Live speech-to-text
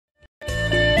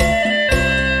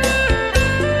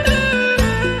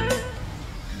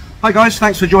Hi guys,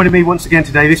 thanks for joining me once again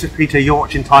today. This is Peter, you're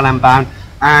watching Thailand Bound,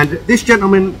 and this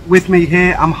gentleman with me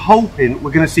here, I'm hoping we're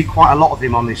going to see quite a lot of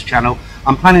him on this channel.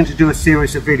 I'm planning to do a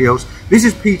series of videos. This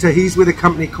is Peter. He's with a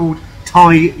company called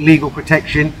Thai Legal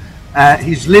Protection.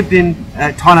 He's lived in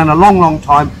Thailand a long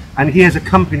time, and he has a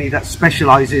company that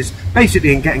specialises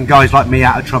basically in getting guys like me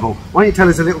out of trouble. Why don't you tell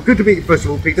us a little, good to meet you first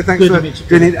of all, Peter, thanks for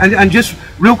doing it. And just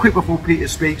real quick before Peter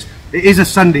speaks, it is a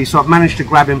Sunday, so I've managed to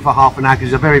grab him for half an hour because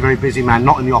he's a very busy man,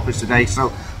 not in the office today.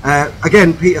 So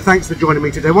again, Peter, thanks for joining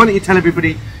me today. Why don't you tell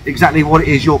everybody exactly what it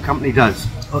is your company does?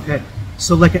 Okay,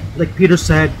 so like Peter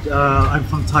said, I'm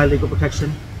from Thai Legal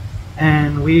Protection,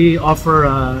 and we offer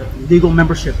a legal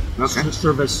membership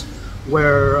service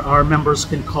where our members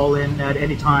can call in at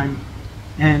any time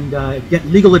and get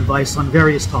legal advice on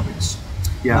various topics.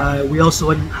 We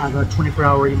also have a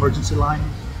 24-hour emergency line,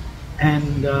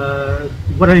 and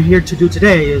what I'm here to do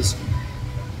today is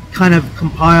kind of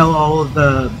compile all of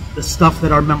the stuff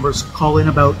that our members call in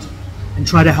about and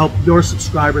try to help your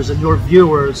subscribers and your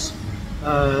viewers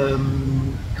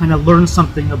kind of learn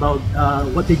something about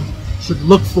what they should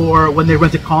look for when they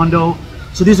rent a condo.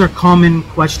 So these are common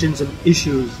questions and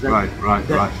issues that,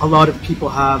 a lot of people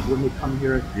have when they come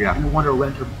here and want to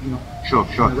rent or, Sure.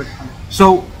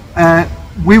 So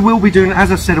we will be doing,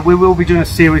 as I said, we will be doing a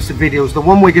series of videos. The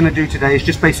one we're going to do today is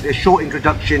just basically a short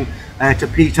introduction to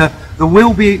Peter. There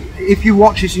will be, if you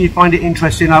watch this and you find it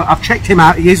interesting, I've checked him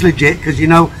out. He is legit, because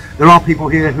there are people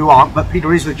here who aren't, but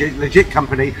Peter is legit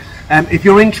company. If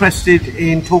you're interested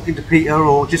in talking to Peter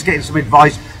or just getting some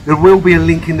advice, there will be a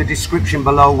link in the description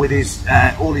below with his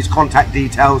all his contact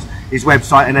details, his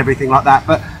website and everything like that.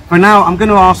 But for now, I'm going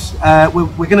to ask, we're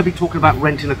going to be talking about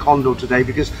renting a condo today,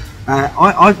 because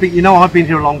I've been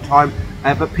here a long time,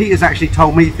 but Peter's actually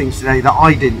told me things today that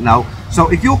I didn't know. So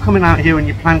if you're coming out here and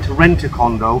you plan to rent a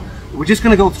condo, we're just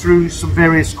going to go through some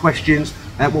various questions.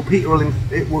 Peter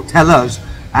will tell us,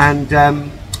 and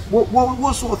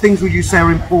what sort of things would you say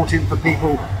are important for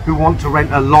people who want to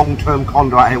rent a long-term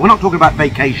condo out here? We're not talking about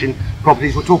vacation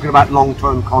properties, we're talking about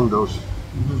long-term condos.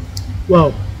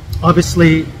 Well,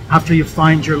 obviously, after you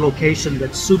find your location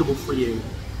that's suitable for you,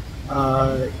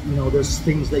 there's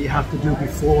things that you have to do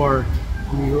before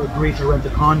you agree to rent a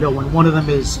condo, and one of them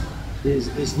is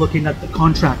looking at the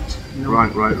contract.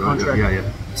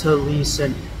 To lease,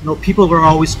 and people are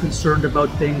always concerned about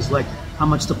things like how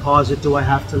much deposit do I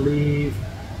have to leave.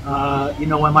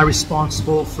 Am I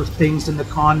responsible for things in the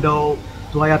condo?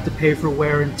 Do I have to pay for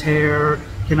wear and tear?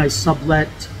 Can I sublet?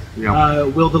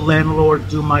 Will the landlord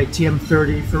do my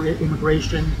TM30 for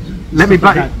immigration? Let me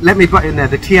butt in there.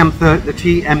 The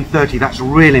TM30, that's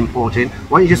really important.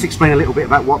 Why don't you just explain a little bit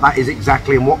about what that is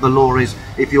exactly and what the law is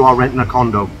if you are renting a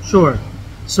condo? Sure.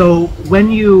 So when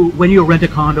you rent a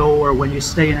condo or when you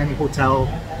stay in any hotel,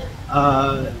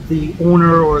 the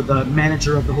owner or the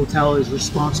manager of the hotel is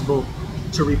responsible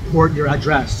to report your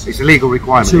address. It's a legal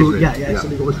requirement, isn't it? It's a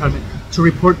legal requirement to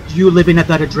report you living at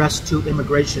that address to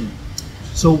immigration.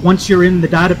 So once you're in the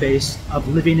database of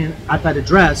living at that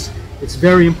address, it's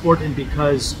very important,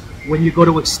 because when you go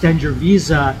to extend your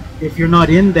visa, if you're not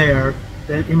in there,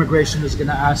 then immigration is going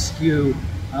to ask you,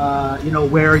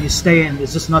 where are you staying?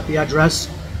 Is this not the address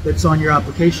that's on your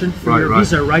application for your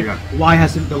visa, right? Why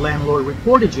hasn't the landlord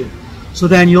reported you? So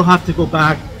then you'll have to go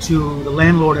back to the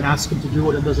landlord and ask him to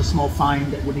do it, and there's a small fine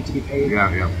that would need to be paid.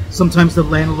 Sometimes the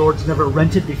landlord's never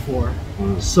rented before,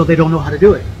 so they don't know how to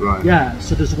do it.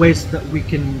 So there's ways that we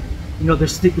can,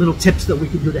 there's little tips that we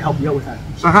can do to help you out with that.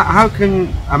 So how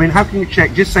can you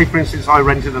check? Just say, for instance, I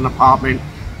rented an apartment,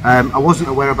 I wasn't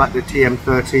aware about the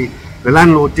TM30, the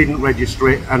landlord didn't register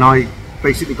it, and I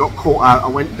basically got caught out. I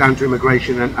went down to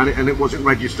immigration and it wasn't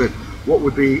registered. What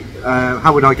would be,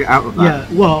 how would I get out of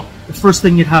that? Well, the first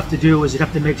thing you'd have to do is you'd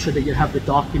have to make sure that you have the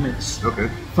documents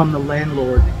from the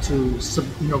landlord to,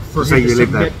 for him to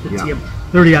submit the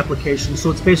TM30 application. So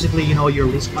it's basically, your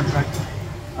lease contract,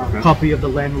 copy of the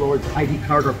landlord's ID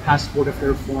card or passport if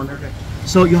they're a foreigner.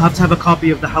 So you'll have to have a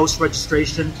copy of the house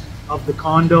registration of the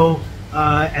condo,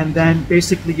 and then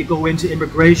basically you go into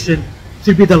immigration,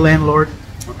 should be the landlord,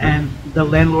 and the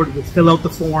landlord will fill out the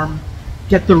form,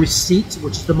 get the receipt,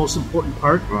 which is the most important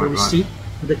part, the receipt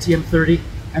for the TM30,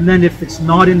 and then if it's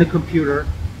not in the computer,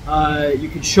 you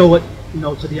can show it,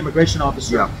 to the immigration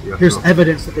officer. Here's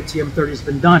evidence that the TM30 has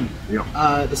been done.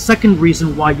 The second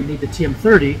reason why you need the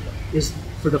TM30 is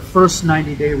for the first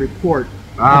 90-day report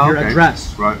of your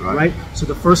address. Right. So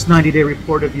the first 90-day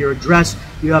report of your address,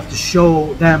 you have to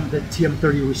show them the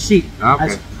TM30 receipt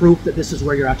as proof that this is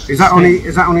where you're actually staying.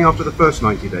 Is that only after the first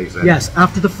 90 days then? Yes,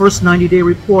 after the first 90-day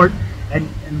report, and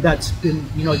that's been,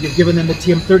 you know, you've given them the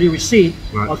TM30 receipt,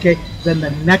 right. Okay, then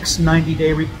the next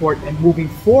 90-day report and moving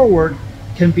forward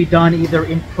can be done either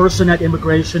in person at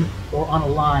immigration or on a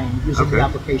line using the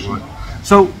application. Right.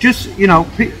 So just, you know,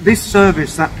 this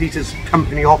service that Peter's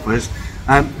company offers,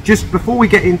 just before we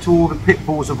get into all the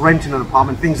pitfalls of renting an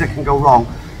apartment, things that can go wrong,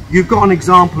 you've got an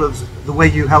example of the way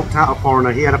you helped out a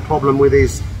foreigner. He had a problem with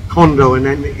his condo, and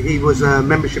then he was a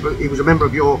member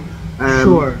of your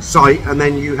site, and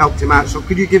then you helped him out. So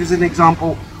could you give us an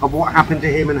example of what happened to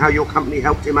him and how your company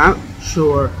helped him out?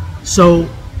 Sure. So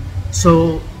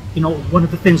you know, one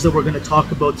of the things that we're going to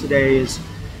talk about today is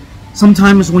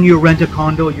sometimes when you rent a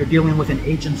condo, you're dealing with an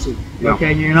agency,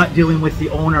 okay, and you're not dealing with the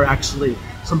owner actually.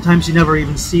 Sometimes you never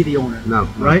even see the owner,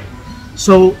 right?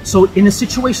 So in a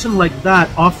situation like that,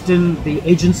 often the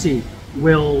agency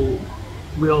will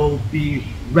be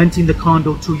renting the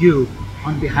condo to you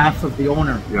on behalf of the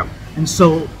owner. Yeah. And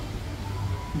so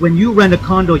when you rent a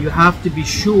condo, you have to be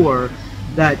sure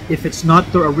that if it's not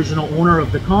the original owner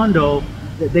of the condo,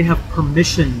 that they have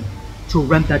permission to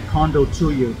rent that condo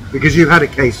to you. Because you've had a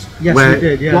case. Yes, where, we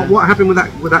did. Yeah. What happened with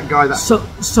that guy?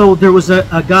 So there was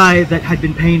a guy that had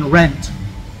been paying rent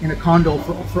in a condo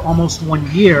for almost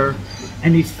 1 year,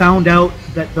 and he found out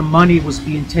that the money was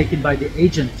being taken by the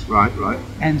agent. Right.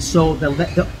 And so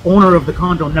the owner of the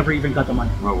condo never even got the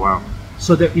money. Oh wow.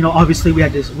 So that, you know, obviously we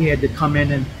had to come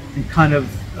in and kind of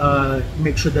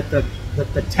make sure that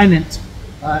the tenant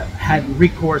had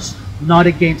recourse not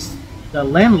against the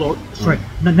landlord, sorry,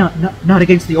 not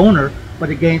against the owner, but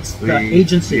against the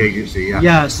agency. The agency, yeah.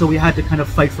 Yeah, so we had to kind of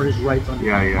fight for his rights on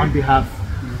behalf.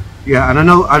 Yeah, and I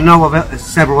know of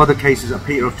several other cases that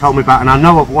Peter have told me about, and I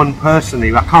know of one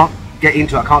personally. I can't get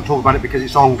into it, I can't talk about it because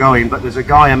it's ongoing, but there's a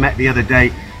guy I met the other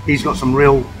day. He's got some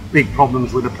real big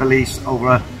problems with the police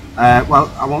over,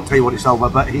 well, I won't tell you what it's over,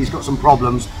 but he's got some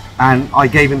problems, and I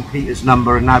gave him Peter's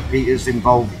number, and now Peter's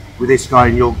involved with this guy,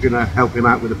 and you're going to help him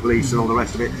out with the police and all the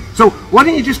rest of it. So why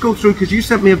don't you just go through, because you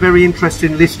sent me a very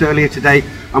interesting list earlier today,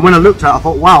 and when I looked at it I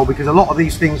thought, wow, because a lot of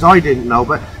these things I didn't know,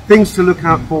 but things to look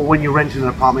out for when you're renting an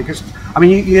apartment, because I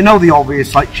mean you know the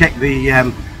obvious, like check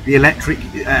the electric,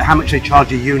 how much they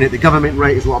charge a unit. The government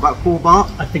rate is what, about 4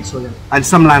 baht? I think so, yeah. And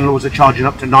some landlords are charging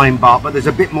up to 9 baht, but there's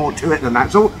a bit more to it than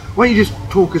that. So why don't you just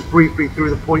talk us briefly through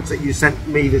the points that you sent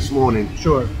me this morning?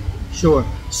 Sure.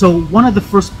 So one of the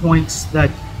first points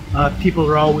that people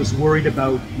are always worried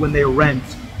about when they rent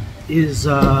is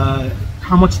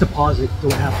how much deposit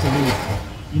do I have to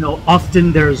leave? You know,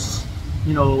 often there's,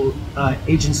 you know,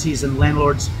 agencies and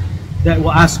landlords that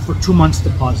will ask for 2 months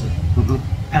deposit,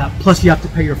 plus you have to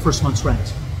pay your first month's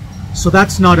rent. So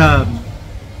that's not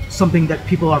something that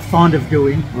people are fond of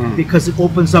doing, because it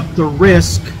opens up the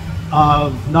risk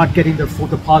of not getting their full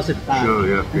deposit back.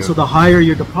 Sure, so the higher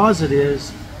your deposit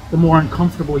is, the more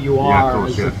uncomfortable you are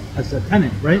as a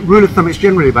tenant, right? Rule of thumb, it's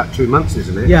generally about 2 months,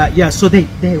 isn't it? Yeah. So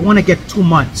they want to get 2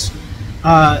 months.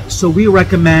 So we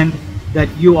recommend that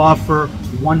you offer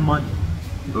 1 month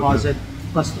deposit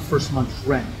plus the first month's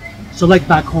rent. So like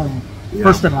back home,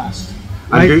 first and last,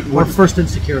 right? Or first in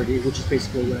security, which is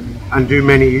basically what I mean. And do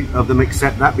many of them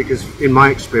accept that? Because in my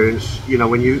experience, you know,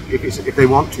 when if they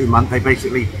want 2 months, they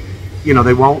basically, you know,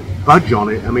 they won't budge on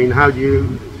it. I mean, how do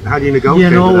you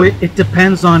negotiate? You know, it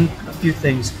depends on a few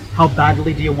things. How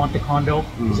badly do you want the condo?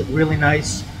 Is it really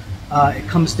nice? It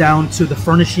comes down to the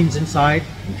furnishings inside.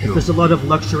 Sure. If there's a lot of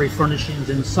luxury furnishings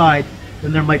inside,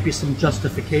 then there might be some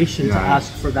justification to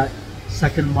ask for that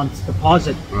second month's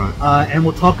deposit. Right. And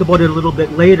we'll talk about it a little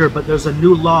bit later, but there's a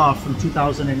new law from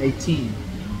 2018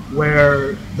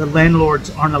 where the landlords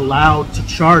aren't allowed to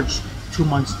charge 2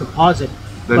 months deposit.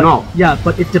 They're not? Yeah,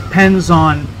 but it depends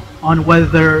on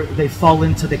whether they fall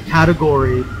into the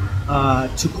category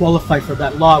to qualify for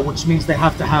that law, which means they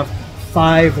have to have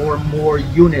 5 or more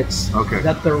units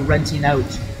that they're renting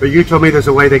out. But you told me there's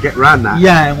a way they get around that.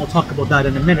 Yeah, and we'll talk about that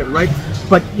in a minute, right?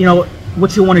 But you know,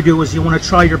 what you want to do is you want to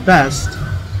try your best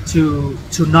to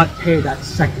not pay that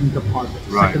second deposit,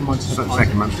 second month's deposit.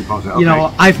 Second month's deposit. Okay. You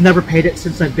know, I've never paid it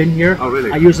since I've been here. Oh,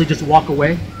 really? I usually just walk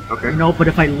away. Okay. You know, but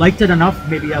if I liked it enough,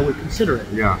 maybe I would consider it.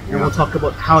 Yeah. And we'll talk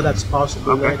about how that's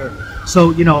possible later.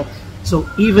 So you know, so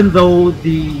even though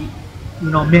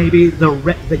maybe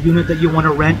the unit that you want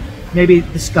to rent, maybe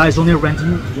this guy's only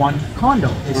renting one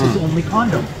condo. It's his only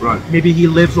condo. Right. Maybe he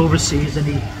lives overseas and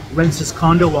he rents his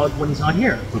condo out when he's not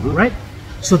here. Right.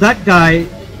 So that guy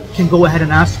can go ahead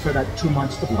and ask for that 2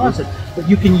 months deposit. But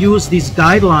you can use these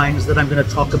guidelines that I'm going to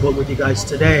talk about with you guys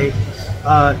today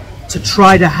to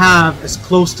try to have as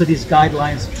close to these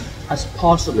guidelines as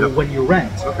possible when you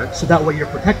rent. So that way you're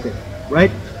protected,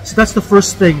 right? So that's the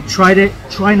first thing.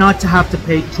 Try not to have to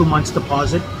pay 2 months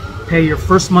deposit. pay your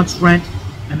first month's rent,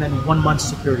 and then 1 month's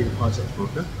security deposit.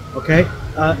 Okay. Okay.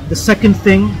 The second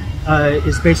thing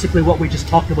is basically what we just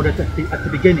talked about at the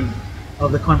beginning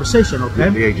of the conversation. Okay.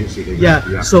 The agency thing.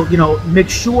 Yeah. So make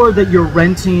sure that you're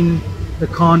renting the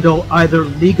condo either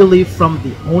legally from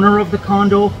the owner of the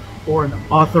condo or an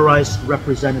authorized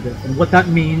representative. And what that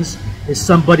means is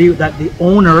somebody that the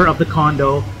owner of the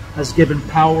condo has given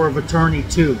power of attorney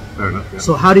to. Fair enough, yeah.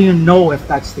 So how do you know if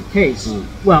that's the case?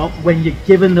 Well, when you're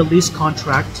given the lease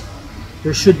contract,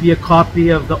 there should be a copy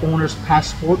of the owner's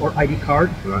passport or ID card.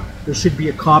 Right. There should be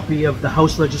a copy of the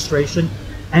house registration.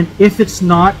 And if it's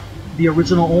not the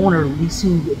original owner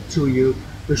leasing it to you,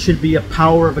 there should be a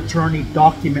power of attorney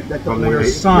document that the owner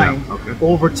signed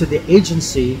over to the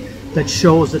agency that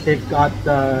shows that they've got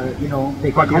the,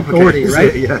 they've got the authority,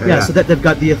 right? So that they've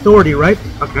got the authority, right?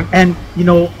 Okay. And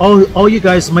all you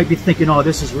guys might be thinking, oh,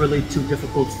 this is really too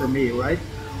difficult for me, right?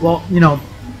 Well,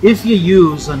 if you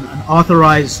use an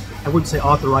authorized, I wouldn't say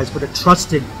authorized, but a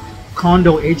trusted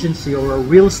condo agency or a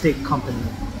real estate company,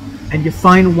 and you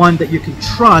find one that you can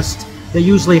trust, they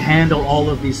usually handle all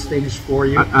of these things for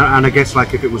you. And I guess,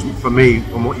 like, if it was for me,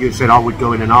 on what you said, I would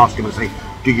go in and ask him and say,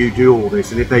 do you do all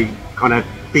this? And if they kind of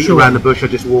beat around the bush, I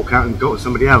just walk out and go to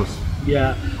somebody else.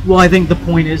 Yeah. Well, I think the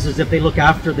point is if they look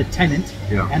after the tenant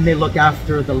and they look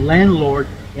after the landlord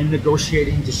in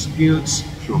negotiating disputes,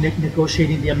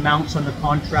 negotiating the amounts on the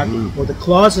contract or the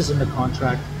clauses in the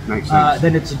contract,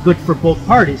 then it's good for both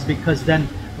parties, because then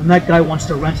when that guy wants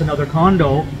to rent another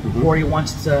condo or he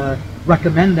wants to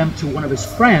recommend them to one of his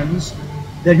friends,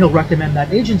 then he'll recommend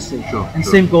that agency. And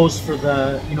same goes for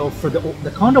the for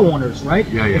the condo owners, right?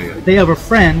 If they have a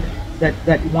friend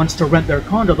that wants to rent their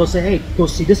condo, they'll say, hey, go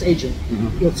see this agent.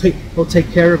 He'll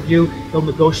take care of you. He'll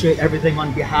negotiate everything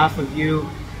on behalf of you,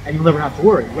 and you'll never have to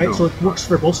worry, right? So it works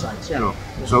for both sides.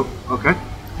 So okay.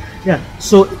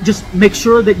 So just make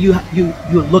sure that you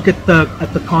look at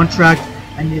the contract,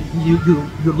 and you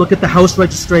look at the house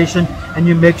registration, and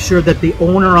you make sure that the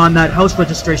owner on that house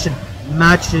registration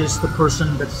matches the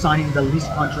person that's signing the lease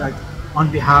contract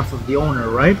on behalf of the owner,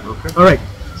 right? Okay. All right.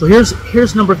 So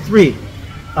here's number 3.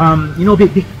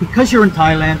 Because you're in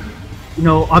Thailand,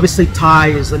 obviously Thai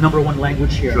is the #1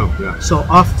 language here. So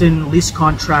often lease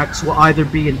contracts will either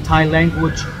be in Thai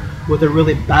language with a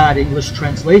really bad English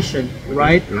translation,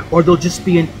 right? Or they'll just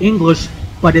be in English,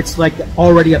 but it's like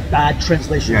already a bad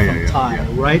translation from Thai,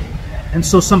 right? And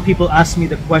so some people ask me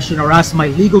the question, or ask my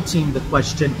legal team the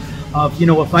question of,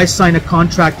 if I sign a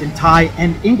contract in Thai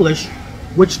and English,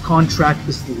 which contract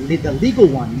is the legal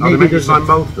one? Maybe they make you sign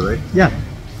both, do they? Yeah,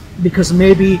 because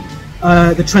maybe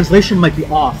the translation might be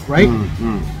off, right?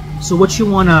 So what you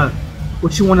wanna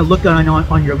look at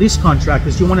on your lease contract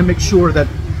is you want to make sure that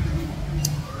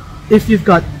if you've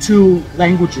got 2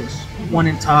 languages, one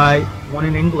in Thai, one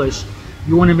in English,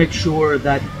 you want to make sure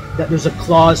that there's a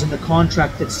clause in the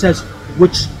contract that says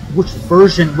which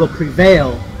version will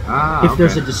prevail if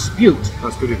there's a dispute.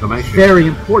 That's good information. Very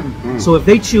important. So if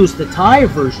they choose the Thai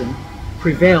version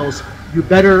prevails, you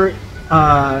better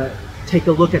take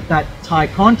a look at that Thai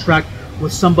contract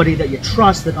with somebody that you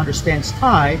trust that understands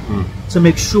Thai to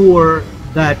make sure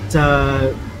that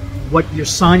what you're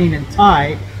signing in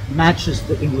Thai matches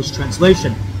the English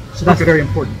translation. So that's very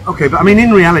important. Okay, but I mean,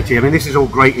 in reality, this is all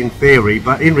great in theory,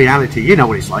 but in reality, you know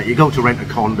what it's like. You go to rent a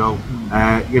condo,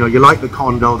 you like the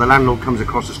condo, the landlord comes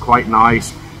across as quite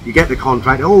nice, you get the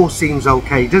contract, it all seems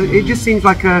okay. It just seems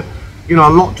like a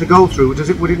lot to go through.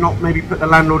 Would it not maybe put the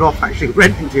landlord off actually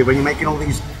renting to you when you're making all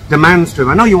these demands to him?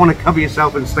 I know you want to cover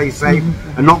yourself and stay safe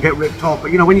and not get ripped off,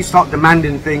 but when you start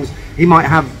demanding things, he might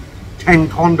have 10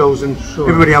 condos and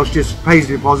everybody else just pays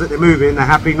the deposit, they move in, they're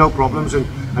happy, no problems,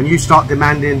 and you start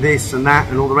demanding this and that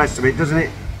and all the rest of it, doesn't it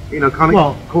kind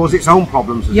of cause its own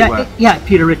problems as well? Yeah,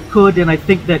 Peter, it could. And I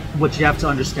think that what you have to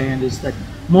understand is that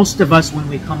most of us, when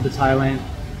we come to Thailand,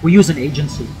 we use an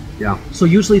agency. So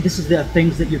usually this is the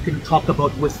things that you can talk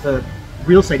about with the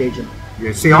real estate agent.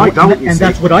 See, I don't. And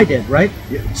that's what I did, right?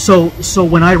 So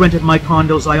when I rented my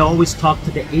condos, I always talked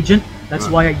to the agent. That's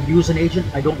why I use an agent.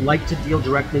 I don't like to deal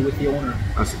directly with the owner,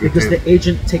 because the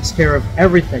agent takes care of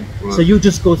everything. So you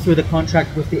just go through the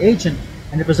contract with the agent,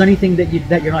 and if there's anything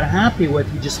that you're not happy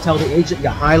with, you just tell the agent, you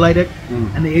highlight it,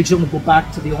 and the agent will go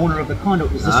back to the owner of the condo.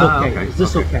 Is this okay? Is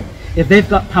this okay? If they've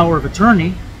got power of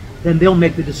attorney, then they'll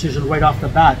make the decision right off the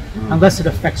bat, unless it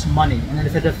affects money. And then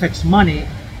if it affects money,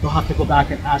 they'll have to go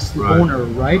back and ask the owner,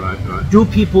 right? Do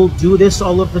people do this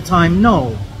all of the time?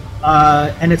 No.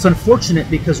 And it's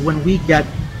unfortunate, because when we get,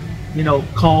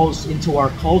 calls into our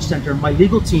call center, my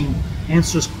legal team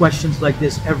answers questions like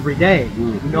this every day.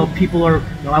 People are,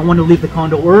 I want to leave the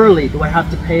condo early. Do I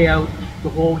have to pay out the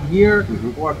whole year,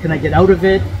 or can I get out of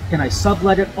it? Can I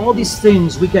sublet it? All these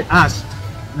things we get asked,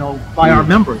 you know, by our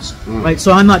members, right?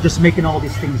 So I'm not just making all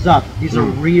these things up. These are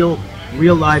real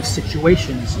life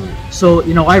situations. So,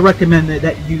 you know, I recommend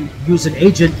that you use an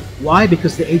agent. Why?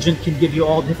 Because the agent can give you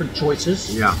all different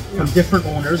choices from different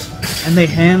owners, and they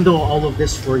handle all of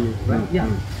this for you, right?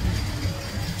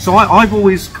 So I've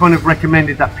always kind of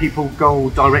recommended that people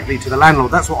go directly to the landlord.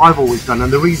 That's what I've always done,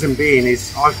 and the reason being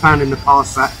is I've found in the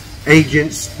past that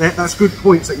agents, that's good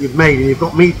points that you've made, and you've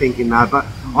got me thinking now, but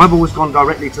I've always gone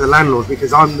directly to the landlords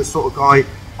because I'm the sort of guy,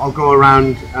 I'll go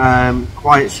around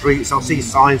quiet streets, I'll see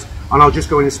signs, and I'll just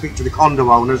go in and speak to the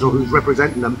condo owners or who's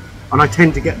representing them, and I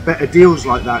tend to get better deals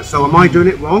like that. So am I doing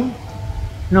it wrong?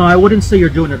 No, I wouldn't say you're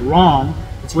doing it wrong.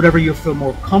 It's whatever you feel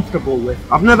more comfortable with.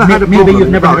 I've never had a problem. Maybe you've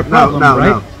never had a problem, right?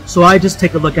 No. So I just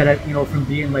take a look at it, you know, from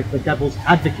being like the devil's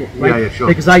advocate, right? Yeah, sure.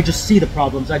 Because I just see the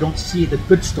problems. I don't see the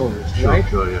good stories, right?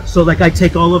 Sure, yeah. So like I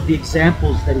take all of the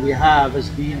examples that we have as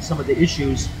being some of the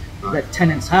issues that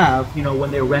tenants have, you know,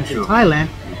 when they rent in Thailand,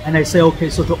 and I say, okay,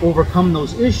 so to overcome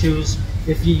those issues,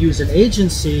 if you use an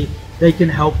agency, they can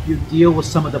help you deal with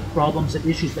some of the problems and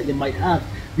issues that you might have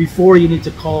before you need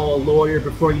to call a lawyer,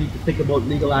 before you need to think about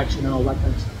legal action and all that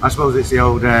kind of stuff. I suppose it's the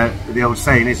old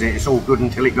saying, isn't it? It's all good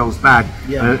until it goes bad.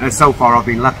 And so far I've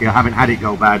been lucky. I haven't had it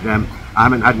go bad. I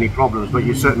haven't had any problems, but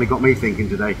you certainly got me thinking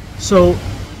today. So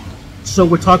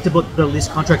we talked about the lease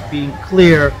contract being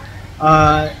clear.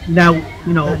 Now,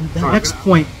 you know, the next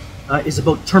point is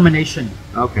about termination.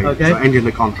 Okay. So ending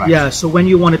the contract. Yeah. So when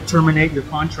you want to terminate your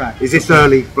contract. Is this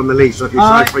early from the lease? So if you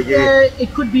sign for a year?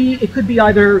 It could be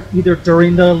either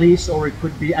during the lease or it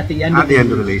could be at the end. At the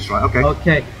end of the lease, right? Okay.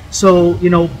 Okay. So, you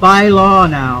know, by law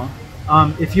now,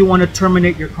 if you want to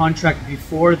terminate your contract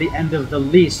before the end of the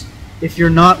lease, if you're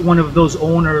not one of those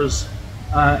owners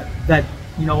that,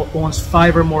 you know, owns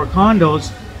 5 or more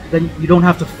condos, then you don't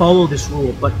have to follow this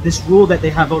rule. But this rule that they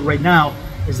have out right now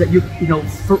is that you know,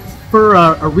 for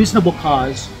a reasonable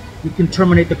cause, you can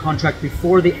terminate the contract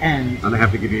before the end. And they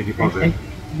have to give you a deposit. And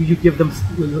you give them,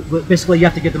 basically you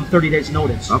have to give them 30 days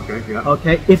notice. Okay, yeah.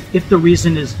 Okay, if the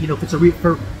reason is, you know, if it's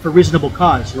for reasonable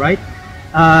cause, right?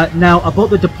 Now about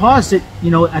the deposit, you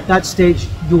know, at that stage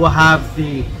you will have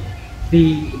the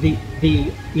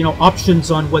you know,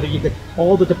 options on whether you get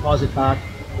all the deposit back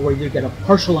or you get a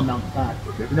partial amount back.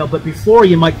 Okay. You know, but before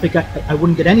you might think I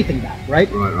wouldn't get anything back,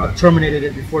 right? Right. I terminated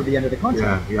it before the end of the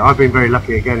contract. Yeah, I've been very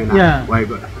lucky again in that way.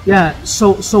 But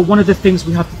so one of the things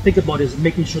we have to think about is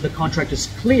making sure the contract is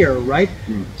clear, right?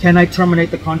 Can I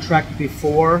terminate the contract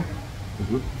before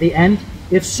the end?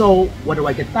 If so, what do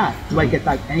I get back? Do I get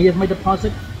back any of my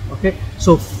deposit? Okay,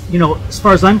 so, you know, as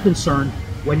far as I'm concerned,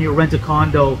 when you rent a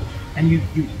condo and you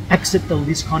exit the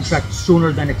lease contract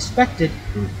sooner than expected,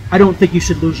 I don't think you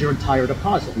should lose your entire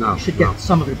deposit. You should get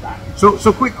some of it back.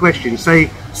 So quick question,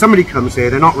 say somebody comes here,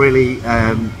 they're not really,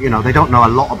 you know, they don't know a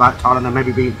lot about Thailand, they've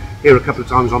maybe been here a couple of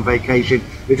times on vacation,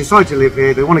 they decide to live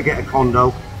here, they want to get a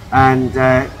condo, and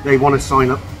they want to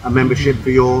sign up a membership for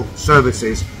your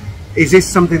services. Is this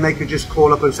something they could just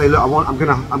call up and say, look, I'm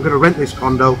gonna rent this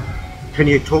condo, can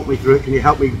you talk me through it? Can you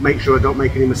help me make sure I don't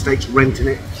make any mistakes renting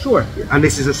it? Sure. And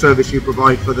this is a service you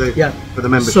provide for the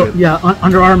membership? So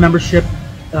under our membership,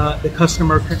 the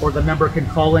customer or the member can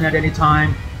call in at any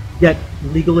time, get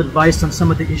legal advice on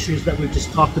some of the issues that we've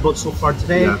just talked about so far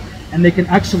today, and they can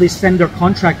actually send their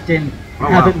contract in and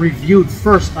have it reviewed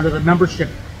first under the membership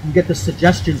and get the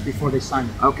suggestions before they sign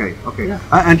it. Okay.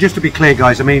 And just to be clear,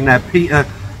 guys, I mean, Peter,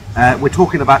 we're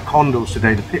talking about condos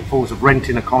today, the pitfalls of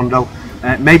renting a condo.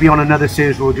 Maybe on another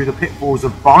series we'll do the pitfalls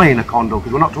of buying a condo,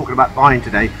 because we're not talking about buying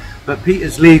today. But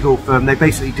Peter's legal firm, they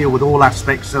basically deal with all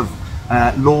aspects of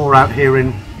law out here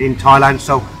in Thailand.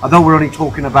 So although we're only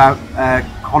talking about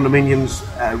condominiums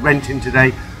renting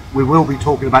today, we will be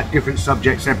talking about different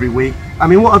subjects every week. I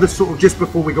mean, what other sort of, just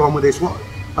before we go on with this, what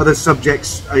other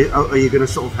subjects are you going to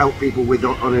sort of help people with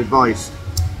on advice?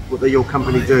 What does your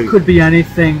company do? It could be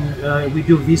anything. We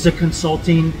do visa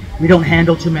consulting. We don't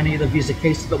handle too many of the visa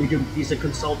cases, but we do visa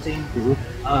consulting,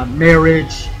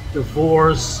 marriage,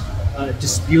 divorce,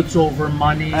 disputes over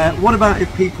money. What about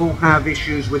if people have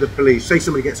issues with the police? Say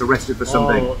somebody gets arrested for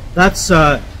something. Oh, that's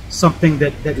something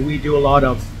that we do a lot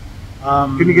of.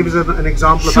 Can you give us an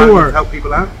example of how to help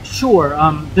people out? Sure.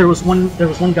 There was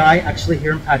one guy actually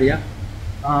here in Pattaya.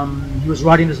 He was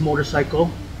riding his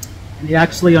motorcycle, and he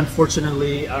actually,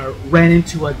 unfortunately, ran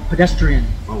into a pedestrian.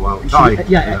 Oh wow!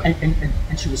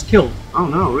 And she was killed. Oh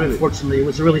no, really? Unfortunately, it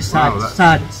was a really sad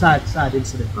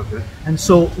incident. Okay. And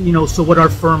so, so what our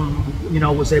firm,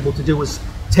 was able to do was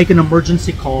take an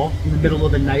emergency call in the middle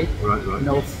of the night,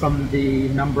 right. from the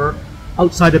number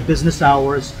outside of business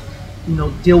hours,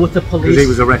 deal with the police. Because he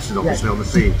was arrested, obviously, on the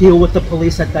scene. Deal with the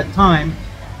police at that time,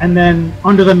 and then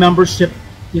under the membership,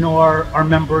 our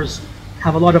members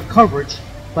have a lot of coverage.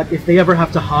 But if they ever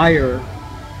have to hire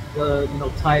the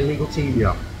Thai legal team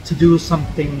to do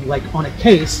something like on a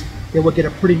case, they will get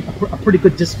a pretty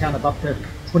good discount of up to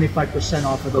 25%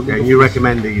 off of the legal and you fees.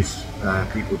 recommend these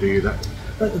people do that?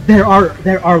 There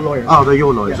are lawyers. Oh, they're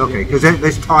your lawyers, okay. Because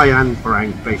there's Thai and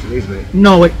Farang, basically, isn't it?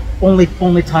 No, only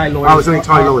Thai lawyers. Oh, it's only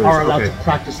Thai lawyers. Are allowed to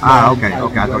practice law. Okay. I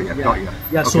got you.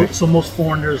 Yeah. Okay. So most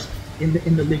foreigners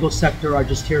in the legal sector are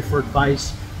just here for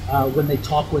advice when they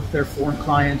talk with their foreign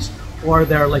clients, or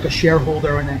they're like a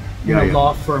shareholder in a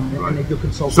law firm, and they do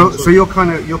consulting. So you're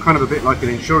kind of a bit like an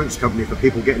insurance company for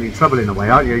people getting in trouble in a way,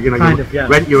 aren't you? You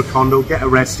rent your condo, get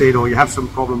arrested, or you have some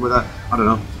problem with a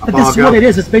But that's what it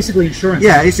is. It's basically insurance.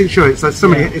 Yeah, it's insurance. So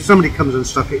if somebody comes and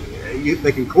stuff,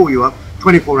 they can call you up,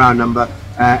 24-hour number,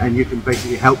 and you can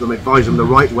basically help them, advise them the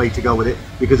right way to go with it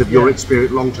because of your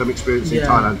experience, long-term experience in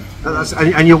Thailand.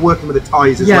 And you're working with the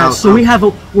Thais as well. Yeah. So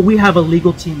we have a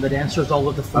legal team that answers all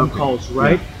of the phone calls,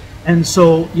 right? Yeah. And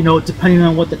so, depending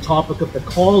on what the topic of the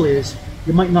call is,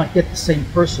 you might not get the same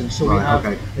person. So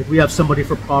we have somebody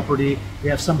for property, we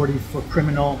have somebody for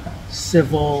criminal,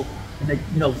 civil, and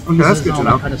visas and all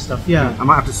that kind of stuff. Yeah. I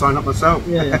might have to sign up myself.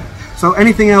 Yeah. So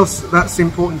anything else that's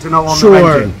important to know on the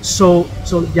renting?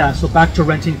 So back to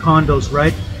renting condos,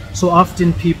 right? So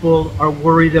often people are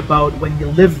worried about when you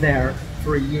live there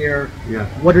for a year,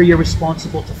 what are you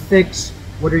responsible to fix?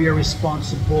 What are you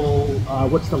responsible,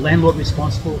 what's the landlord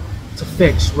responsible to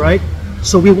fix, right?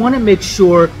 So we want to make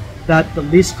sure that the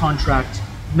lease contract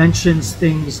mentions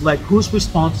things like who's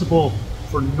responsible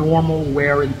for normal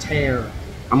wear and tear.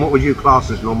 And what would you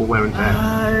class as normal wear and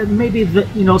tear? Maybe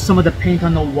some of the paint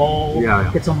on the wall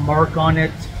gets a mark on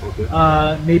it.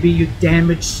 Okay. Maybe you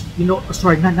damage,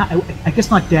 I guess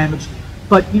not damage,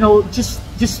 but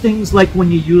just things like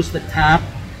when you use the tap,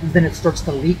 and then it starts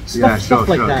to leak, stuff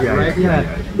like that, right?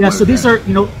 Yeah. So these are,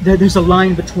 there's a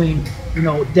line between,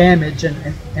 damage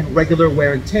and regular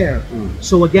wear and tear.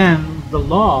 So again, the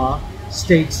law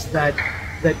states that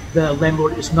the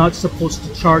landlord is not supposed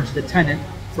to charge the tenant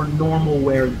for normal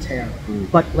wear and tear.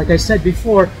 But like I said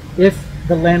before, if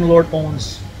the landlord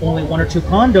owns only 1 or 2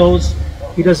 condos,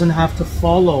 he doesn't have to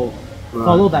follow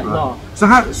that law.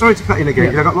 So sorry to cut in again,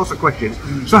 because I've got lots of questions.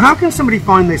 So how can somebody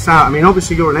find this out? I mean,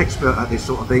 obviously you're an expert at this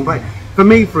sort of thing, but for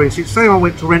me, for instance, say I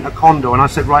went to rent a condo and I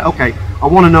said, right, okay, I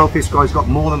want to know if this guy's got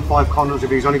more than 5 condos,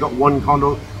 if he's only got 1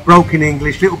 condo, broken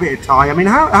English, little bit of Thai. I mean,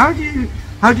 how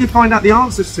do you find out the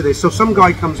answers to this? So some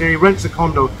guy comes here, he rents a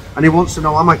condo, and he wants to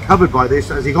know, am I covered by this?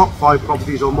 Has he got 5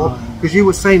 properties or more? Because you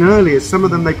were saying earlier, some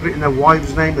of them, they put it in their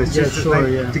wife's name, their sister's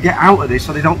name, to get out of this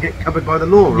so they don't get covered by the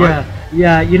law, right?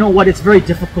 Yeah, you know what, it's very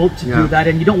difficult to do that,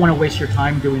 and you don't want to waste your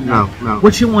time doing that. No.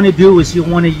 What you want to do is you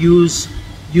want to use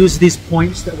these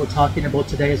points that we're talking about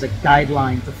today as a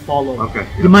guideline to follow. Okay.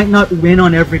 You might not win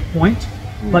on every point,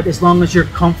 but as long as you're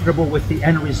comfortable with the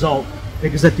end result,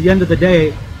 because at the end of the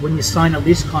day, when you sign a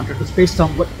lease contract, it's based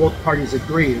on what both parties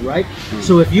agree, right?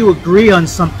 So if you agree on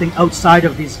something outside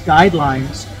of these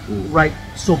guidelines, right,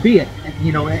 so be it.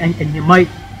 And you might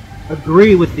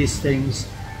agree with these things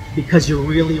because you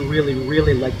really, really,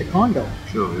 really like the condo,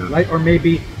 right? Or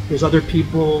maybe there's other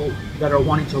people that are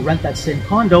wanting to rent that same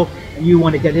condo, and you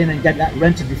want to get in and get that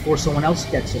rented before someone else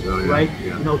gets it, right?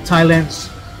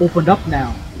 Thailand's opened up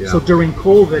now, so during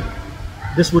COVID,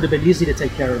 this would have been easy to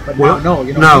take care of, but no.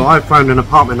 I found an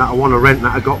apartment that I want to rent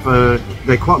that I got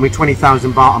they quoted me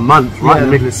 20,000 baht a month, right in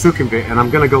the middle of Sukhumvit, and I'm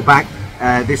going to go back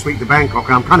this week to Bangkok,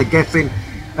 and I'm kind of guessing,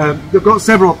 they've got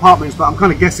several apartments, but I'm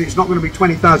kind of guessing it's not going to be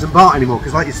 20,000 baht anymore,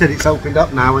 because like you said, it's opened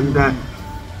up now, and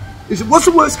what's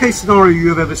the worst case scenario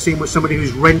you've ever seen with somebody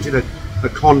who's rented a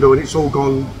condo and it's all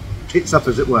gone tits up,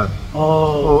 as it were?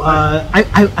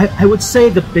 I would say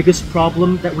the biggest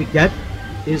problem that we get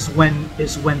is when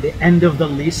the end of the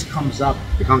lease comes up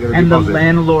and the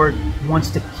landlord wants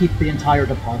to keep the entire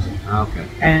deposit. Okay.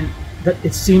 And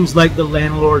it seems like the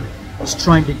landlord is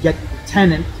trying to get the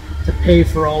tenant to pay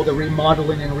for all the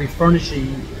remodeling and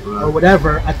refurnishing or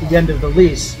whatever at the end of the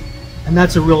lease. And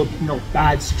that's a real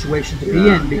bad situation to be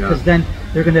in, because then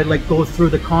they're going to go through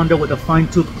the condo with a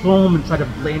fine-tooth comb and try to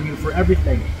blame you for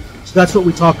everything. So that's what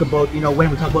we talk about,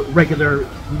 when we talk about regular,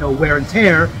 wear and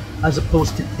tear, as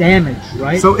opposed to damage,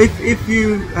 right? So if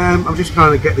you, I'm just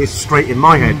trying to get this straight in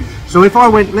my head. So if I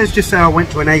went, let's just say I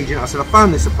went to an agent, I said, I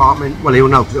found this apartment, well, he'll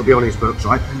know because it'll be on his books,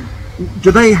 right?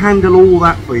 Do they handle all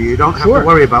that for you? You don't have to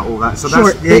worry about all that. So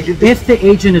that's the agent. If the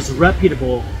agent is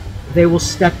reputable, they will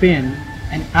step in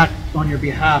and act on your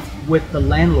behalf with the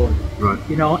landlord. Right.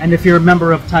 And if you're a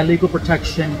member of Thai Legal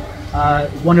Protection,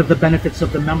 one of the benefits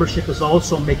of the membership is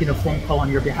also making a phone call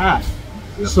on your behalf.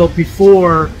 Yep. So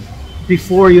before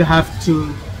you have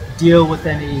to deal with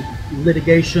any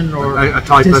litigation or a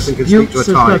Thai person can speak to a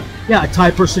Thai. Yeah, a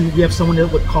Thai person. We have someone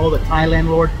that would call a Thai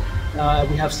landlord.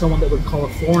 We have someone that would call a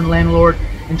foreign landlord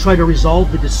and try to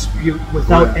resolve the dispute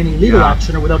without any legal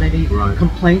action or without any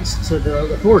complaints to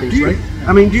the authorities, right?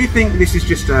 I mean, do you think this is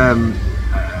just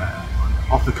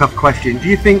off the cuff question? Do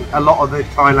you think a lot of the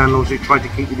Thai landlords who try to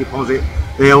keep the deposit,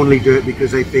 they only do it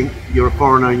because they think you're a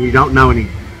foreigner and you don't know any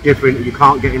different, you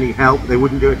can't get any help, they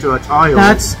wouldn't do it to a Thai?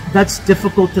 That's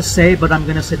difficult to say, but I'm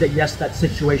going to say that yes, that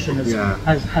situation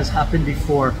has happened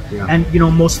before. And you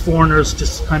know, most foreigners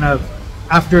just kind of,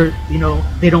 after, you know,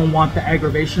 they don't want the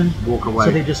aggravation, walk away,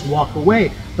 so they just walk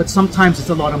away. But sometimes it's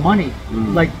a lot of money.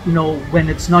 Like, you know, when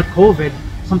it's not COVID,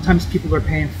 sometimes people are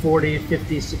paying 40,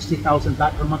 50, 60,000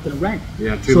 baht per month in rent.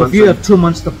 So if you have 2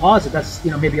 months deposit, that's,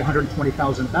 you know, maybe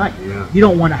 120,000 baht. You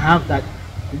don't want to have that.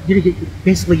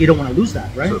 Basically, you don't want to lose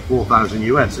that, right? So 4,000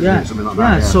 US, isn't it? Something like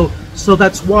that. So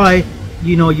that's why,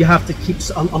 you know, you have to keep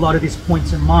a lot of these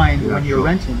points in mind when you're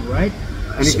renting, right?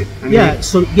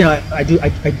 So I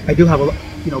do have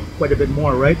you know, quite a bit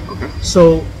more, right? Okay.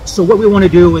 So what we want to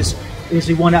do is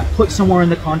we want to put somewhere in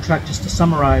the contract, just to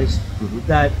summarize,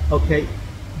 that okay,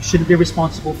 you shouldn't be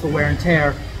responsible for wear and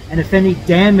tear, and if any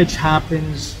damage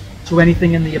happens to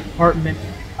anything in the apartment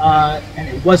and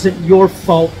it wasn't your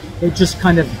fault, it just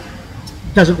kind of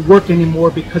doesn't work anymore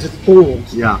because it's old.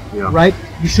 Right?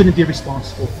 You shouldn't be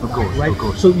responsible for that, right? Of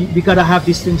course. So you got to have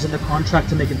these things in the contract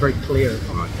to make it very clear.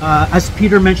 As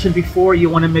Peter mentioned before, you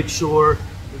want to make sure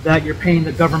that you're paying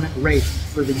the government rate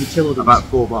for the utilities. About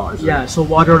 4 baht, isn't it? So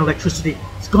water and electricity,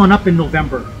 it's gone up in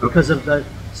November because of the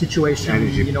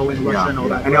situation, you know, in Russia and all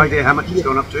that. Any idea how much it's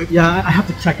gone up to? I have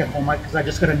to check at home because I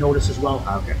just got a notice as well.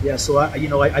 So I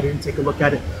didn't take a look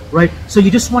at it, right? So you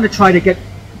just want to try to get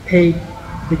paid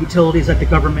the utilities at the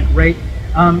government rate.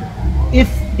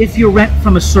 If you rent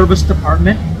from a service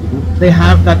department, they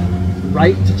have that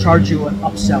right to charge you an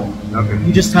upsell.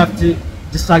 You just have to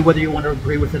decide whether you want to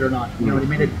agree with it or not. You know what I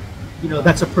mean? You know,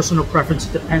 that's a personal preference.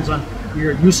 It depends on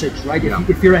your usage, right?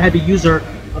 If you're a heavy user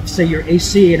of, say, your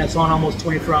AC and it's on almost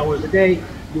 24 hours a day,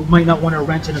 you might not want to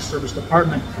rent in a service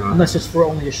department unless it's for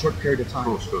only a short period of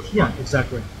time.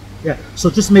 Exactly. So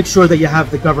just make sure that you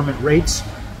have the government rates.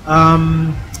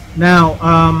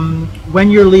 Now, when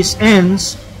your lease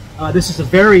ends, this is a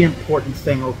very important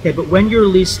thing, okay? But when your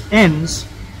lease ends,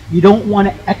 you don't want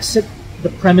to exit the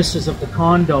premises of the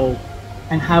condo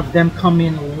and have them come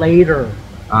in later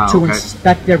to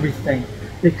inspect everything,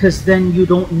 because then you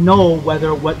don't know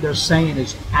whether what they're saying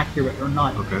is accurate or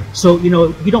not. So, you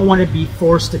know, you don't want to be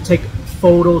forced to take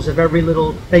photos of every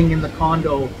little thing in the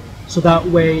condo, so that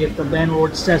way if the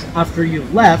landlord says after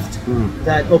you've left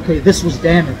that, okay, this was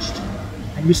damaged,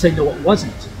 and you say, no, it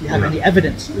wasn't. Do you have any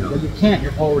evidence? Well, you can't.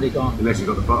 You're already gone. Unless you've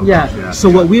got the photographs. So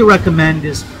what we recommend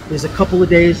is a couple of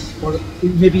days, or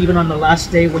maybe even on the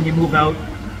last day when you move out,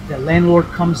 the landlord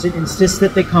comes in, insists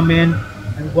that they come in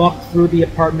and walk through the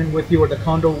apartment with you or the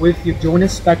condo with you, do an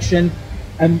inspection,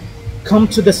 and come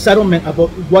to the settlement about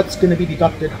what's going to be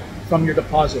deducted from your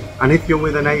deposit. And if you're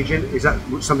with an agent, is that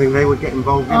something they would get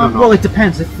involved in or not? Well, it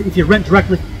depends. If you rent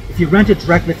directly. If you rent it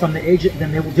directly from the agent,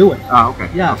 then they will do it.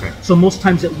 So most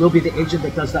times it will be the agent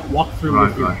that does that walkthrough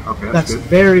with you. That's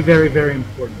very, very, very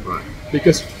important.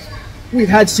 Because we've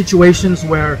had situations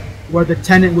where the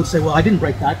tenant would say, well, I didn't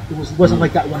break that. It wasn't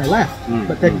like that when I left.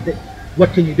 But then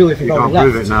what can you do if you've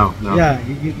already left? You can't prove it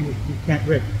now. You can't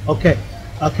break.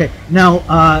 Okay. Now,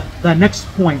 the next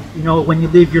point, you know, when you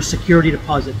leave your security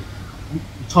deposit, you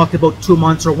talked about 2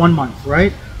 months or 1 month,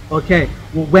 right? Okay.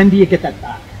 Well, when do you get that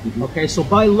back? Okay, so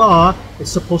by law, it's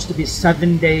supposed to be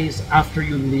 7 days after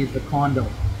you leave the condo.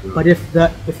 But if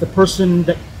the person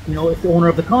that, you know, if the owner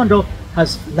of the condo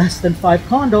has less than 5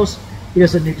 condos, he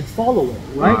doesn't need to follow it,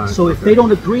 right? So if they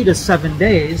don't agree to 7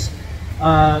 days,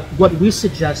 what we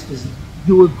suggest is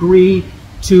you agree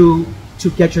to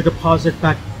get your deposit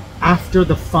back after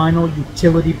the final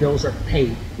utility bills are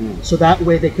paid. So that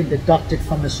way they can deduct it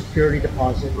from the security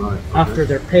deposit after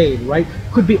they're paid, right?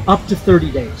 Could be up to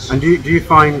 30 days. And do you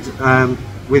find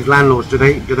with landlords, do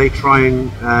they try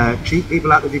and cheat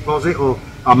people out the deposit, or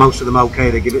are most of them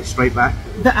okay? They give it straight back?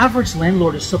 The average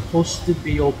landlord is supposed to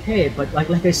be okay, but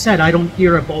like I said, I don't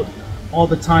hear about all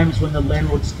the times when the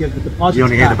landlords give the deposit. You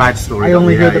only hear the bad story. I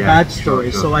only hear the bad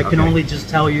story, so I can only just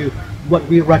tell you what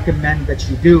we recommend that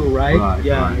you do, right?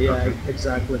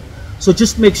 Exactly. So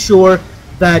just make sure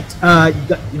that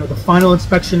you know, the final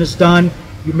inspection is done.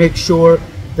 You make sure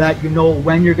that you know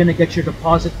when you're going to get your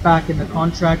deposit back in the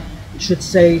contract. It should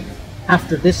say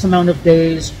after this amount of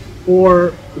days,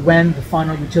 or when the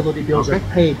final utility bills are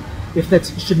paid. If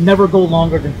that's should never go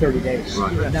longer than 30 days.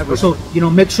 Right. Never. So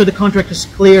make sure the contract is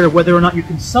clear whether or not you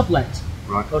can sublet.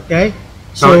 Right. Okay.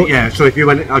 So if you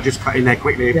went, I'll just cut in there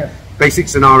quickly. Yeah. Basic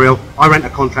scenario: I rent a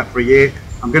contract for a year.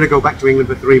 I'm going to go back to England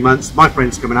for 3 months. My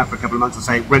friend's coming out for a couple of months and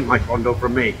say, rent my condo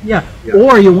from me. Yeah.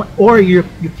 Or you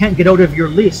can't get out of your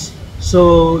lease,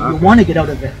 so you want to get out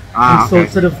of it. And so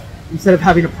instead of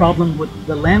having a problem with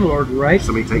the landlord, right?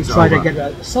 Somebody takes you try it over. to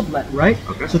get a sublet, right?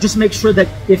 Okay. So just make sure that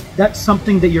if that's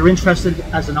something that you're interested in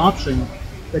as an option,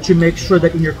 that you make sure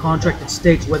that in your contract it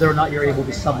states whether or not you're able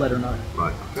to sublet or not.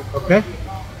 Right. Okay.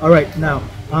 All right. Now,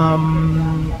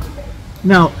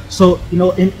 so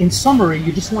in summary,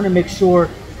 you just want to make sure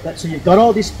that so you've got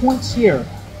all these points here,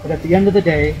 but at the end of the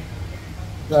day,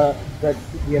 that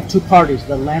we have two parties,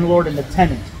 the landlord and the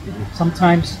tenant.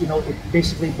 Sometimes it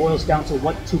basically boils down to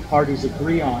what two parties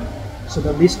agree on. So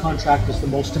the lease contract is the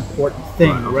most important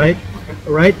thing, right?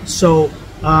 Right. So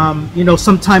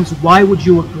sometimes why would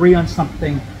you agree on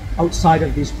something outside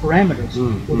of these parameters?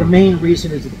 Well, the main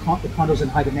reason is that the condo's in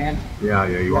high demand. Yeah,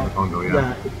 you want the condo,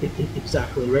 yeah.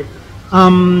 Exactly, right.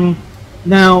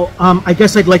 Now, I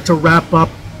guess I'd like to wrap up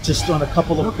just on a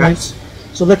couple of points.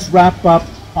 So let's wrap up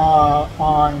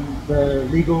on the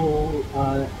legal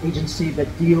agency that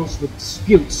deals with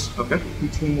disputes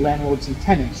between landlords and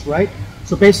tenants, right?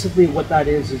 So basically what that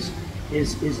is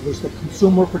there's the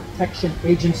Consumer Protection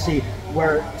Agency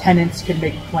where tenants can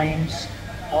make claims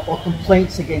or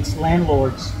complaints against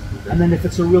landlords. And then if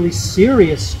it's a really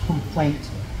serious complaint,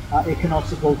 it can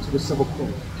also go to the civil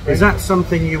court. Right? Is that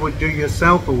something you would do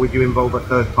yourself, or would you involve a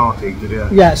third party to do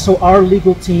that? Yeah, so our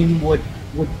legal team would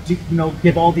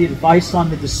give all the advice on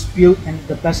the dispute and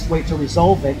the best way to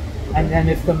resolve it. And then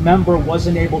if the member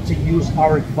wasn't able to use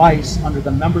our advice under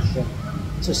the membership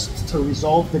to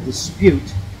resolve the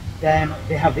dispute, then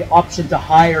they have the option to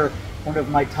hire one of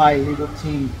my Thai legal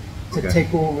team to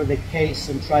take over the case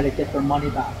and try to get their money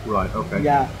back. Right, okay.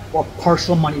 Yeah, or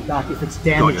partial money back if it's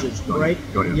damages, right?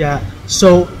 Got you. Yeah.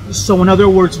 So in other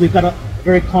words, we've got a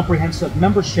very comprehensive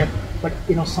membership, but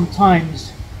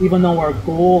sometimes even though our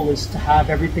goal is to have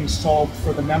everything solved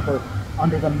for the member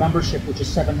under the membership, which is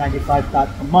 $7.95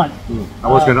 baht per month. I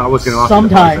was going to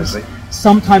ask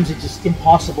sometimes it's just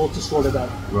impossible to sort it out.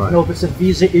 Right. If it's a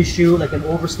visa issue, like an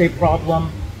overstay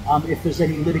problem, if there's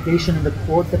any litigation in the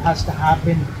court that has to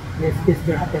happen, if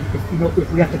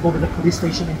we have to go to the police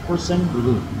station in person,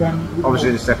 then obviously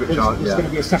it's a separate charge. There's going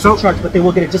to be a separate charge, but they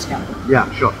will get a discount.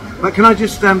 Yeah, sure. But can I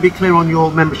just be clear on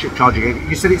your membership charge again?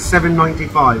 You said it's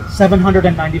 $7.95.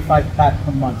 $795 baht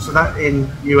per month. So that in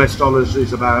US dollars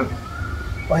is about.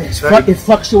 It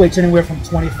fluctuates anywhere from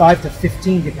 25 to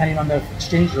 15 depending on the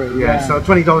exchange rate. Yeah, so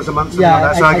 $20 a month, something like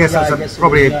that. So I guess that's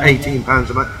probably £18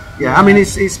 a month. Yeah, I mean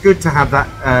it's good to have that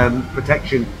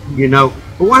protection,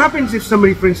 But what happens if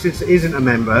somebody, for instance, isn't a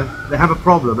member? They have a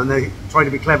problem and they try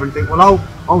to be clever and think, well,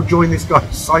 I'll join this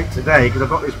guy's site today because I've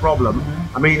got this problem.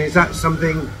 I mean, is that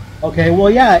something? Okay, well,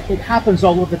 yeah, it happens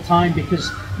all of the time because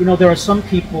there are some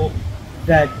people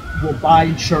that will buy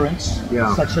insurance,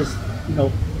 such as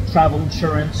travel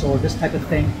insurance or this type of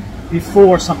thing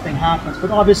before something happens.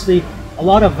 But obviously, a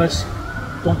lot of us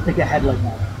don't think ahead like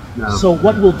that. No. So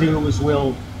what we'll do is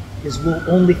we'll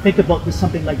only think about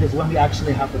something like this when we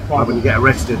actually have the problem. When you get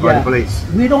arrested by the police.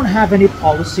 We don't have any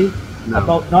policy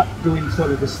about not doing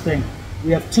sort of this thing.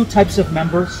 We have two types of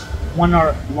members. One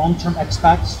are long-term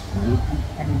expats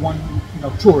and one,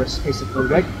 tourists, basically,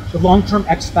 right? The long-term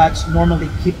expats normally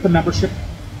keep the membership.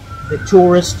 The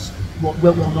tourists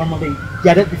will normally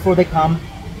get it before they come.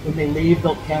 When they leave,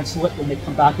 they'll cancel it. When they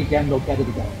come back again, they'll get it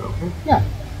again. Okay. Yeah,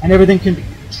 and everything can be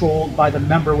controlled by the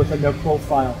member within their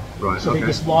profile. Right. So they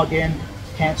just log in,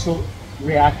 cancel,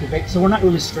 reactivate. So we're not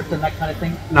really strict on that kind of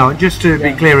thing. No, and just to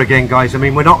be clear again, guys, I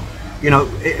mean, we're not,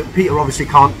 Peter obviously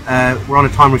can't, we're on a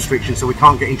time restriction, so we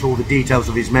can't get into all the details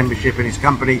of his membership and his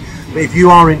company. But if you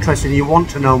are interested and you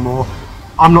want to know more,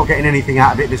 I'm not getting anything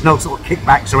out of it. There's no sort of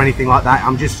kickbacks or anything like that.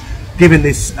 I'm just giving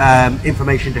this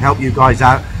information to help you guys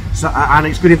out. So, and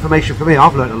it's good information for me.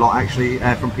 I've learned a lot actually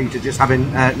from Peter just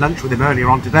having lunch with him earlier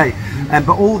on today. But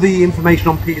all the information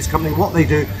on Peter's company, what they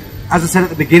do, as I said at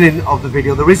the beginning of the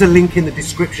video, there is a link in the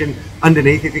description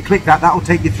underneath. If you click that, that will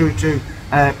take you through to,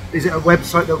 is it a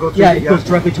website they'll go through? Yeah, it goes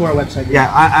directly to our website.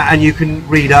 Yeah, and you can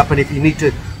read up, and if you need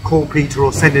to call Peter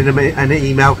or send him an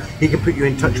email, he can put you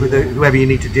in touch with whoever you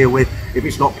need to deal with if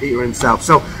it's not Peter himself.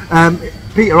 So,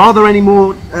 Peter, are there any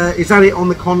more, is that it on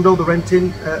the condo, the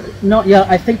renting? No, yeah,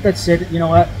 I think that's it.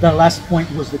 The last point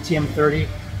was the TM30.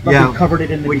 But we covered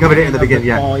it in the beginning. We covered it in the beginning,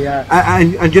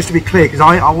 And just to be clear, because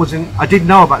I did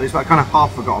know about this, but I kind of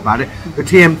half forgot about it. The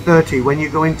TM30, when you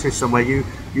go into somewhere,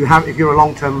 you have, if you're a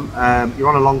long-term, you're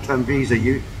on a long-term visa,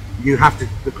 you have to,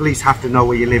 the police have to know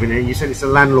where you're living, and you said it's the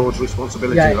landlord's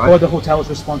responsibility, right? Or the hotel's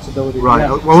responsibility. Right.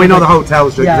 Well, we know the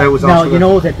hotels do. Now, you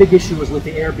know, the big issue is with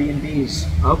the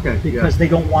Airbnbs. Okay. Because they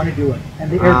don't want to do it,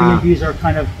 and the Airbnbs are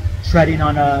kind of treading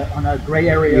on a gray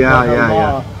area of the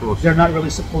law. Of they're not really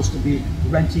supposed to be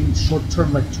renting short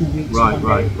term, like 2 weeks, 1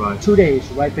 day, 2 days,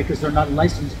 right? Because they're not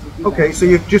licensed. Okay, so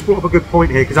you've just brought up a good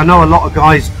point here, because I know a lot of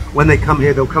guys, when they come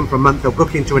here, they'll come for a month, they'll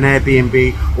book into an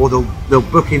Airbnb, or they'll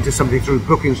book into something through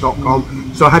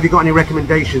bookings.com. So have you got any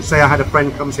recommendations? Say I had a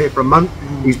friend comes here for a month,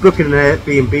 he's booking an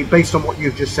Airbnb, based on what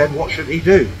you've just said, what should he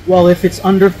do? Well, if it's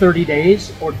under 30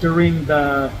 days, or during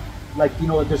the, like, you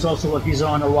know, there's also a visa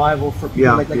on arrival for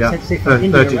people, say for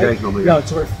India, 30 right? days normally. Yeah, it's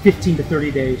sort of 15 to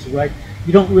 30 days, right?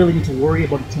 You don't really need to worry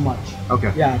about it too much.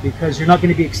 Okay. Yeah, because you're not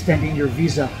going to be extending your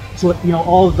visa. So, you know,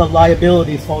 all of the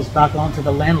liability falls back onto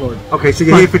the landlord. Okay, so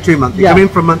you're here for 2 months. You come in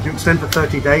for a month, you extend for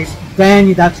 30 days.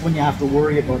 Then that's when you have to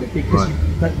worry about it, because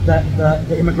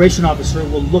the immigration officer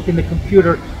will look in the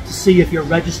computer to see if you're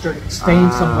registered, staying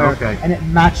somewhere, and it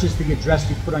matches the address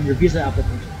you put on your visa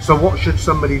application. So what should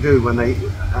somebody do when they...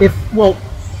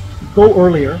 Go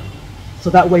earlier, so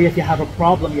that way if you have a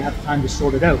problem, you have time to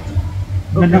sort it out.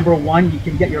 Okay. Number one, you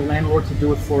can get your landlord to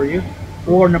do it for you,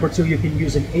 or number two, you can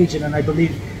use an agent. And I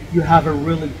believe you have a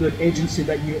really good agency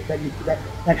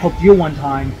that helped you one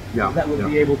time. That would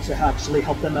be able to actually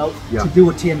help them out to do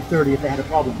a TM30 if they had a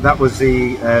problem. That was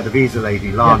the visa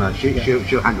lady, Lana.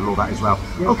 She'll handle all that as well.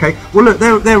 Okay. Well, look,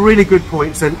 they're really good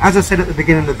points. And as I said at the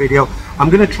beginning of the video, I'm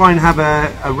going to try and have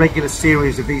a regular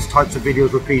series of these types of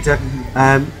videos with Peter.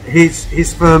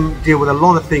 His firm deal with a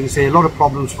lot of things here, a lot of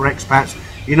problems for expats.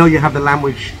 You know, you have the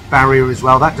language barrier as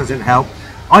well. That doesn't help.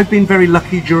 I've been very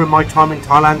lucky during my time in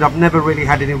Thailand. I've never really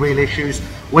had any real issues.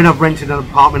 When I've rented an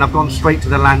apartment, I've gone straight to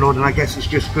the landlord, and I guess it's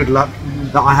just good luck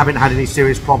that I haven't had any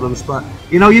serious problems. But,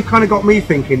 you know, you've kind of got me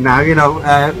thinking now, you know,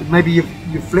 maybe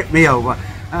you've flipped me over.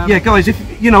 Yeah, guys,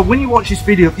 if you know, when you watch this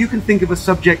video, if you can think of a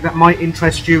subject that might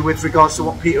interest you with regards to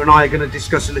what Peter and I are going to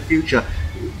discuss in the future,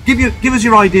 give us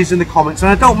your ideas in the comments.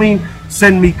 And I don't mean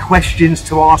send me questions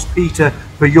to ask Peter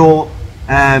for your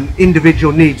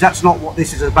individual needs. That's not what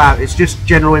this is about. It's just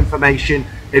general information,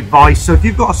 advice. So if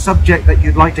you've got a subject that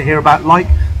you'd like to hear about, like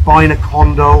buying a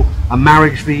condo, a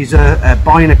marriage visa,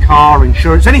 buying a car,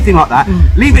 insurance, anything like that,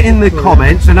 leave it in the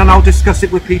comments, and then I'll discuss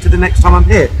it with Peter the next time I'm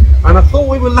here. And I thought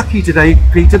we were lucky today,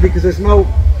 Peter, because there's no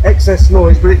excess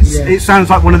noise, but it sounds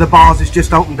like one of the bars has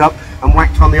just opened up and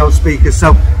whacked on the old speakers.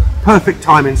 So perfect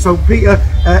timing. So Peter,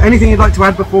 anything you'd like to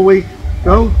add before we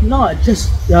go? No,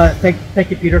 just thank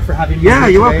you, Peter, for having me. Yeah,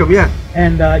 you're welcome. Yeah,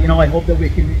 and you know, I hope that we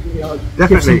can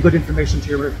give some good information to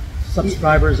your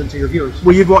subscribers and to your viewers.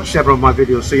 Well, you've watched several of my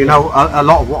videos, so you know a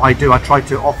lot of what I do. I try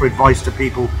to offer advice to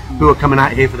people who are coming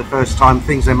out here for the first time,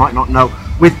 things they might not know.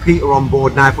 With Peter on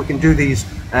board now, if we can do these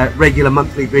regular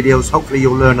monthly videos, hopefully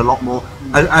you'll learn a lot more,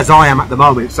 as I am at the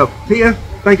moment. So Peter,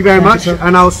 thank you very much,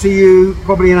 and I'll see you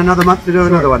probably in another month to do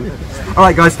another one. All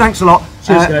right, guys, thanks a lot.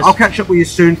 Cheers, guys. I'll catch up with you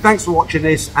soon. Thanks for watching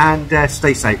this, and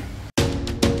stay safe.